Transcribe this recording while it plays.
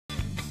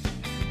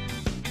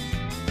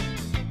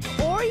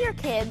or your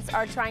kids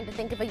are trying to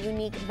think of a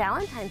unique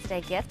Valentine's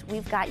Day gift,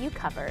 we've got you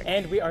covered.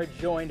 And we are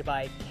joined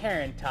by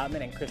Karen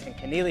Totman and Christine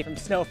Kenneally from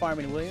Snow Farm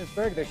in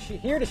Williamsburg. They're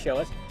here to show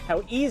us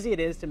how easy it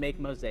is to make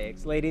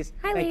mosaics. Ladies,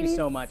 thank you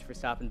so much for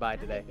stopping by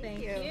today.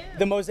 Thank you.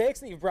 The mosaics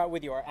that you've brought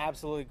with you are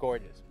absolutely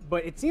gorgeous.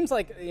 But it seems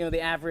like, the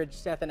average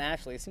Seth and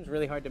Ashley, it seems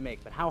really hard to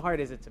make. But how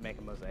hard is it to make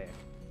a mosaic?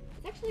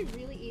 It's actually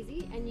really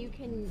easy, and you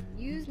can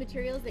use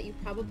materials that you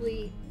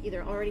probably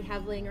either already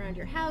have laying around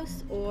your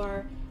house,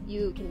 or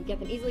you can get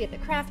them easily at the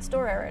craft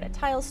store or at a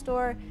tile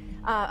store.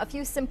 A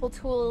few simple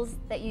tools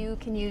that you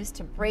can use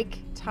to break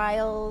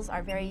tiles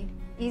are very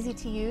easy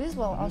to use.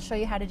 Well, I'll show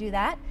you how to do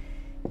that.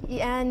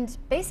 And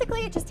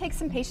basically it just takes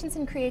some patience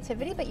and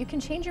creativity, but you can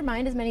change your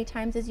mind as many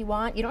times as you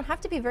want. You don't have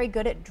to be very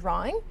good at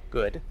drawing.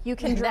 Good. You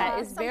can draw that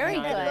is very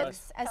good. That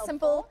looks as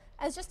simple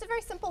as just a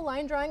very simple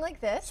line drawing like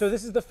this. So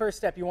this is the first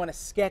step. You want to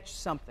sketch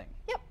something.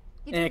 Yep.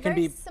 You And do it can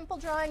very be simple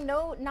drawing,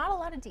 not a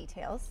lot of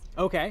details.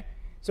 Okay.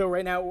 So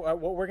right now,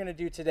 what we're going to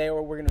do today,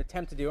 or we're going to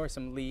attempt to do, are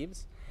some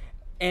leaves.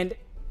 And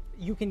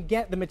you can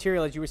get the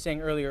material, as you were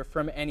saying earlier,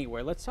 from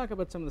anywhere. Let's talk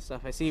about some of the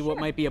stuff. I see what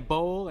might be a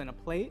bowl and a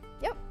plate.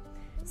 Yep.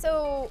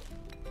 So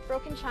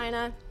broken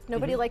china.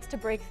 Nobody likes to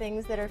break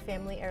things that are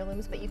family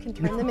heirlooms, but you can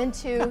turn them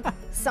into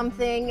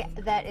something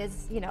that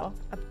is,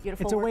 a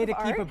beautiful It's a way to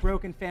work of keep a art.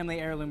 broken family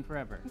heirloom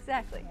forever.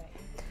 Exactly.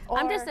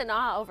 I'm just in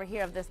awe over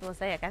here of this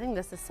mosaic. I think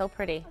this is so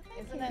pretty.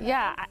 Isn't it?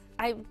 Yeah,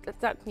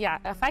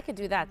 if I could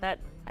do that,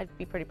 I'd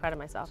be pretty proud of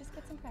myself. Just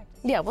get some practice.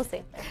 Yeah, we'll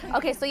see.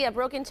 Okay, so yeah,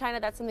 broken china,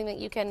 that's something that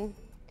you can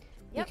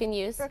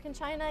use. Broken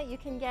china, you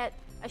can get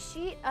a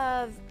sheet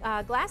of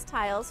glass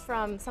tiles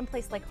from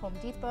someplace like Home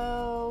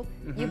Depot.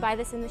 You buy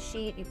this in the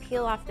sheet, you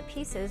peel off the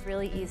pieces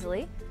really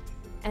easily,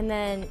 and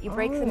then you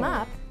break them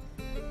up,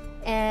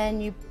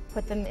 and you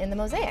put them in the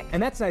mosaic.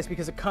 And that's nice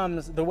because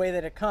the way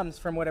that it comes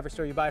from whatever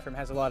store you buy from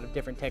has a lot of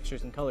different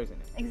textures and colors in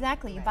it.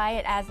 Exactly, you buy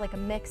it as like a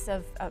mix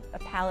of a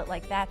palette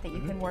like that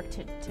you can work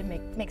to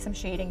make some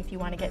shading if you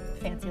want to get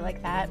fancy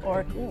like that,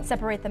 or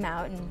separate them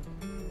out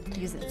and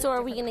use it. So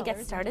are we going to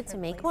get started to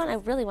make one? I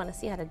really want to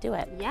see how to do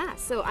it. Yeah,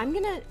 so I'm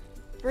going to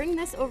bring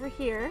this over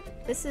here.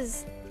 This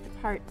is the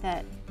part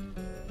that...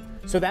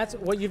 So that's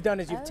what you've done,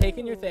 is you've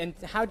taken your thing.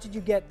 How did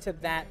you get to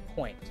that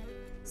point?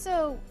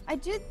 So I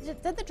did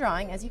the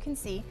drawing, as you can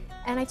see,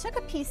 and I took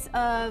a piece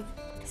of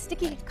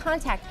sticky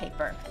contact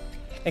paper.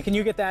 And can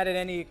you get that at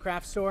any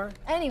craft store?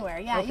 Anywhere,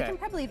 yeah. Okay. You can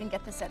probably even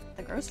get this at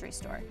the grocery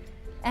store.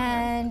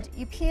 And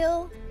you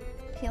peel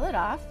it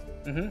off.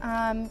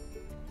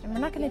 And we're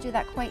not going to do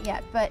that quite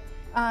yet, but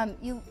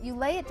you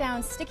lay it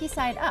down sticky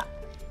side up.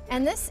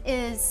 And this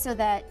is so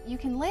that you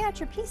can lay out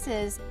your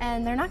pieces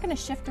and they're not going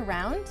to shift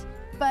around.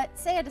 But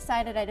say I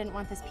decided I didn't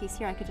want this piece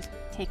here, I could just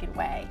take it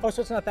away. Oh,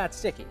 so it's not that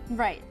sticky.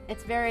 Right.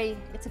 It's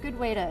a good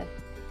way to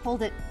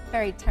hold it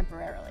very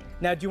temporarily.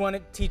 Now, do you want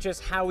to teach us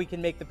how we can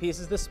make the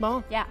pieces this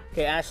small? Yeah.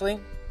 Okay, Ashley,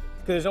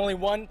 there's only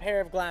one pair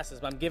of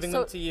glasses, but I'm giving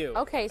them to you.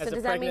 Okay, so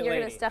does that mean you're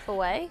going to step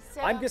away? So,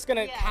 I'm just going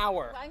to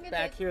cower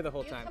back here the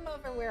whole time. Come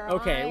over where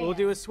Okay, we'll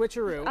do a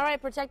switcheroo. All right,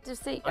 protective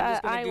seat, I'm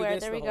just gonna do eyewear.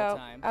 this There the we whole go.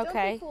 time. Don't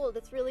Okay. be fooled,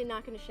 it's really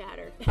not going to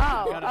shatter. Oh,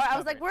 Gotta I was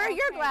cover like, it. where are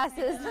your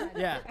glasses?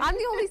 Yeah. I'm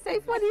the only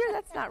safe one here.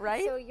 That's not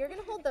right. So you're going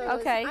to hold those.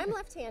 Okay. I'm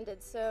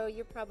left-handed, so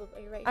you're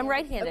right-handed. I'm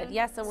right-handed. Okay.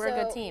 Yes, so we're a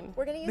good So team.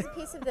 We're going to use a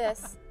piece of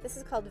this. This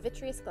is called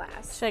vitreous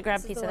glass. Should I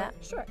grab a This is piece the of one-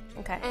 that? Sure.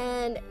 Okay.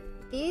 And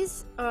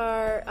these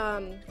are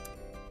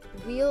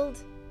wheeled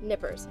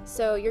nippers.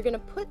 So you're going to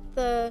put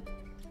the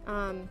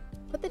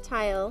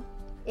tile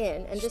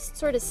in and just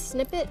sort of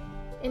snip it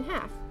in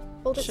half.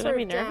 Hold it Should I sort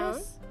be of down.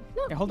 nervous?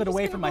 No, Yeah, hold you're it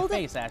away just from gonna my hold it.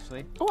 face,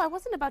 Ashley. Oh, I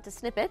wasn't about to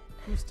snip it.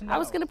 Who's to know? I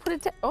was going to put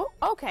it oh,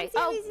 okay. See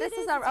how Oh, easy this it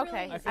is is? our, It's really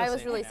okay. easy. I feel I was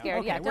safe really now. scared.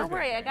 Okay, Yeah, we're don't good.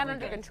 worry. I got We're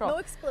under good. control. No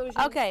explosions.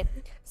 Okay.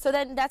 So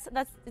then it's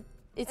And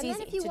easy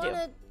then if you to want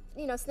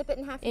do. to, snip it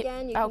in half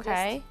again, you can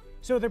Okay.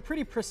 So they're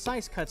pretty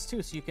precise cuts,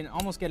 too, so you can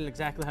almost get it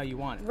exactly how you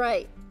want it. just...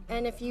 Right.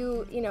 And if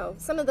you,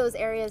 some of those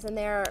areas in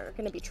there are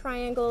going to be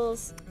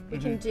triangles, we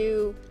can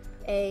do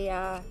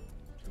a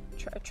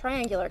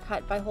triangular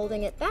cut by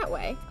holding it that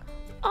way.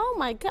 Oh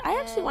my God, I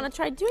actually want to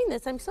try doing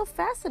this. I'm so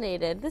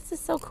fascinated. This is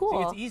so See,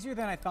 cool. it's easier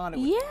than I thought it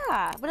would be.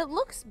 Yeah, but it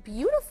looks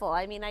beautiful.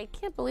 I mean, I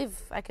can't believe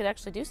I could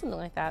actually do something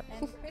like that.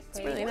 And It's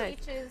Christine really nice.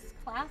 teaches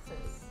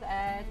classes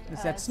at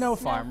It's at Snow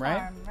Farm,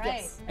 right?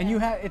 Right. Yes. And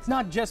it's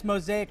not just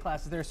mosaic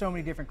classes, there are so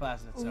many different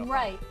classes at Snow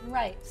Farm.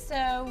 Right.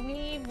 So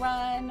we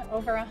run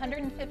over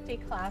 150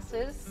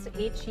 classes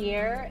each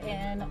year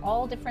in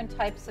all different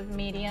types of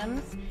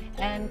mediums.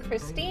 And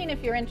Christine,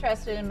 if you're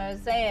interested in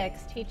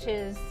mosaics,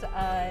 teaches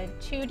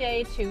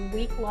 2-day to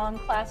week-long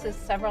classes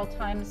several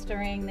times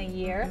during the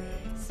year.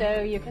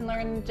 So you can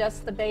learn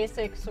just the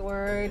basics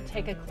or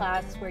take a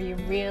class where you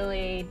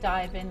really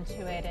dive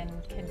into it and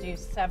can do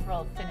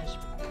several finished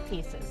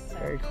pieces. So,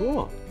 Very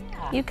cool.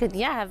 yeah. You could,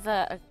 have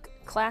a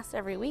class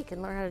every week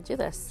and learn how to do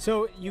this.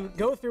 So you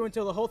go through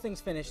until the whole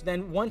thing's finished,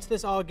 then once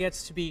this all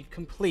gets to be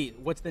complete,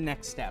 what's the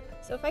next step?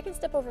 So if I can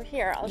step over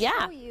here, I'll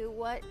Yeah. show you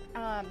what,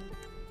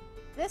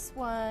 this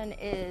one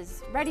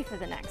is ready for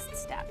the next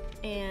step.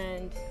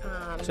 And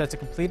So it's a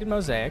completed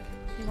mosaic.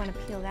 you want to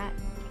peel that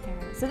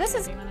There. So this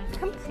is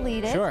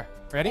completed. Sure.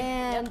 Ready?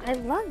 And I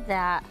love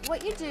that.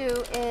 what you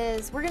do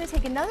is we're going to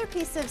take another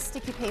piece of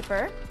sticky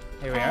paper.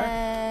 Here we are.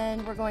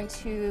 And we're going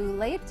to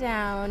lay it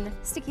down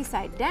sticky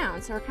side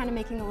down. So we're kind of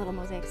making a little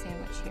mosaic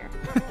sandwich here.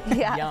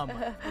 Yeah. Yum.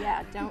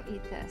 Yeah, don't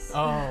eat this.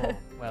 Oh,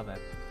 well then.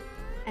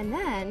 And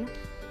then,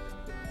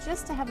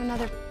 just to have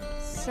another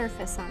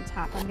surface on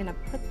top, I'm going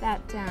to put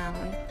that down.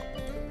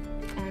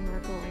 And we're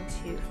going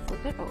to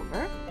flip it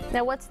over.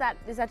 Now, what's that?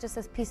 Is that just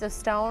a piece of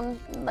stone,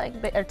 like,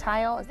 or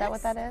tile? Is that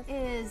what that is?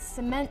 This is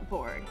cement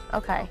board.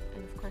 Okay.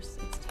 And of course,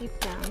 it's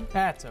taped down.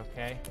 That's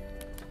okay.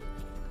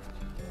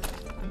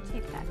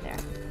 Tape that there.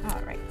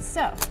 All right,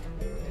 so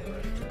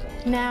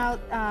now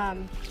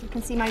you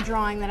can see my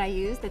drawing that I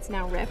used that's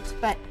now ripped,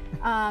 but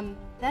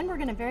then we're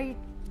going to very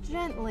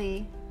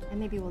gently, and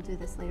maybe we'll do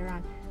this later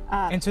on.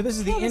 And so this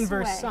is the peel this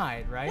inverse away.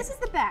 side, right? This is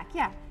the back,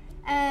 yeah.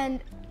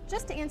 And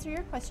just to answer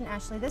your question,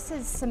 Ashley, this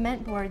is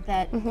cement board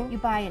that you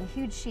buy in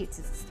huge sheets.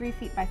 It's 3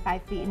 feet by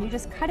 5 feet, and you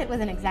just cut it with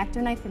an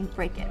X-Acto knife and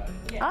break it.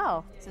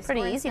 Oh, So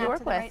pretty score and easy to snap work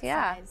the with, right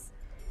yeah. size.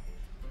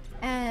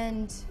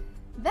 And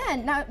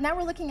then, now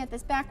we're looking at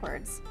this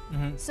backwards.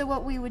 So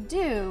what we would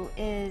do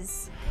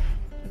is...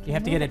 You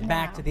have to get it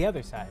back now. to the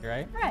other side,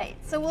 right? Right,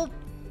 so we'll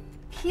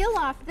peel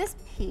off this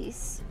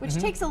piece, which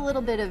takes a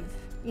little bit of,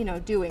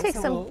 doing. Takes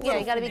so some, we'll yeah,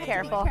 you got to be finagling.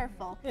 careful. be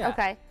careful. Yeah.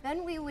 Okay.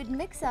 Then we would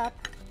mix up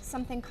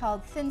something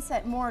called thin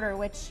set mortar,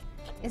 which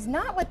is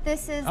not what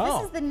this is. Oh.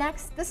 This is the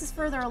next, this is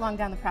further along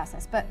down the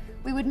process. But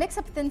we would mix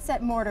up thin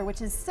set mortar,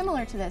 which is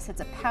similar to this. It's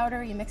a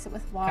powder, you mix it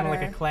with water. Kind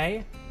of like a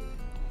clay?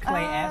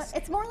 Clay-esque?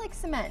 It's more like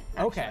cement,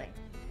 actually. Okay.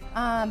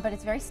 But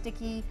it's very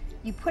sticky.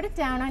 You put it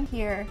down on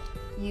here,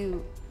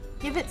 you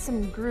give it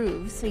some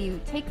grooves. So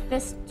you take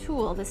this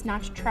tool, this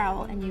notched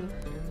trowel, and you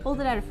hold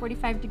it at a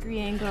 45-degree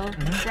angle,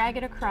 drag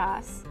it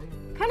across,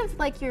 kind of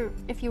like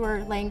if you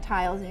were laying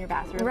tiles in your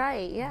bathroom.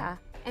 Right, yeah.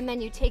 And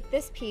then you take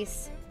this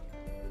piece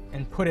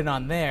And put it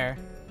on there,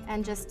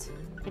 and just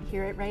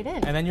adhere it right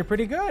in. and then you're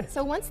pretty good.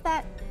 So once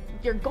that,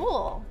 your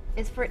goal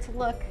is for it to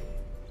look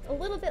a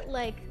little bit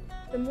like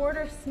the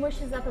mortar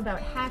smushes up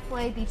about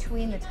halfway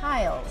between the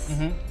tiles.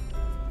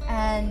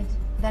 And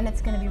then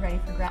it's going to be ready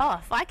for grab. Oh,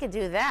 if I could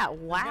do that,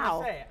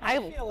 wow. I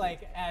feel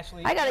like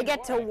Ashley. I got to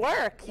get to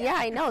work. Yeah,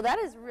 I know. That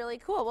is really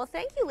cool. Well,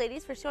 thank you,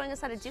 ladies, for showing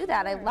us how to do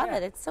that. I love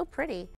it. It's so pretty.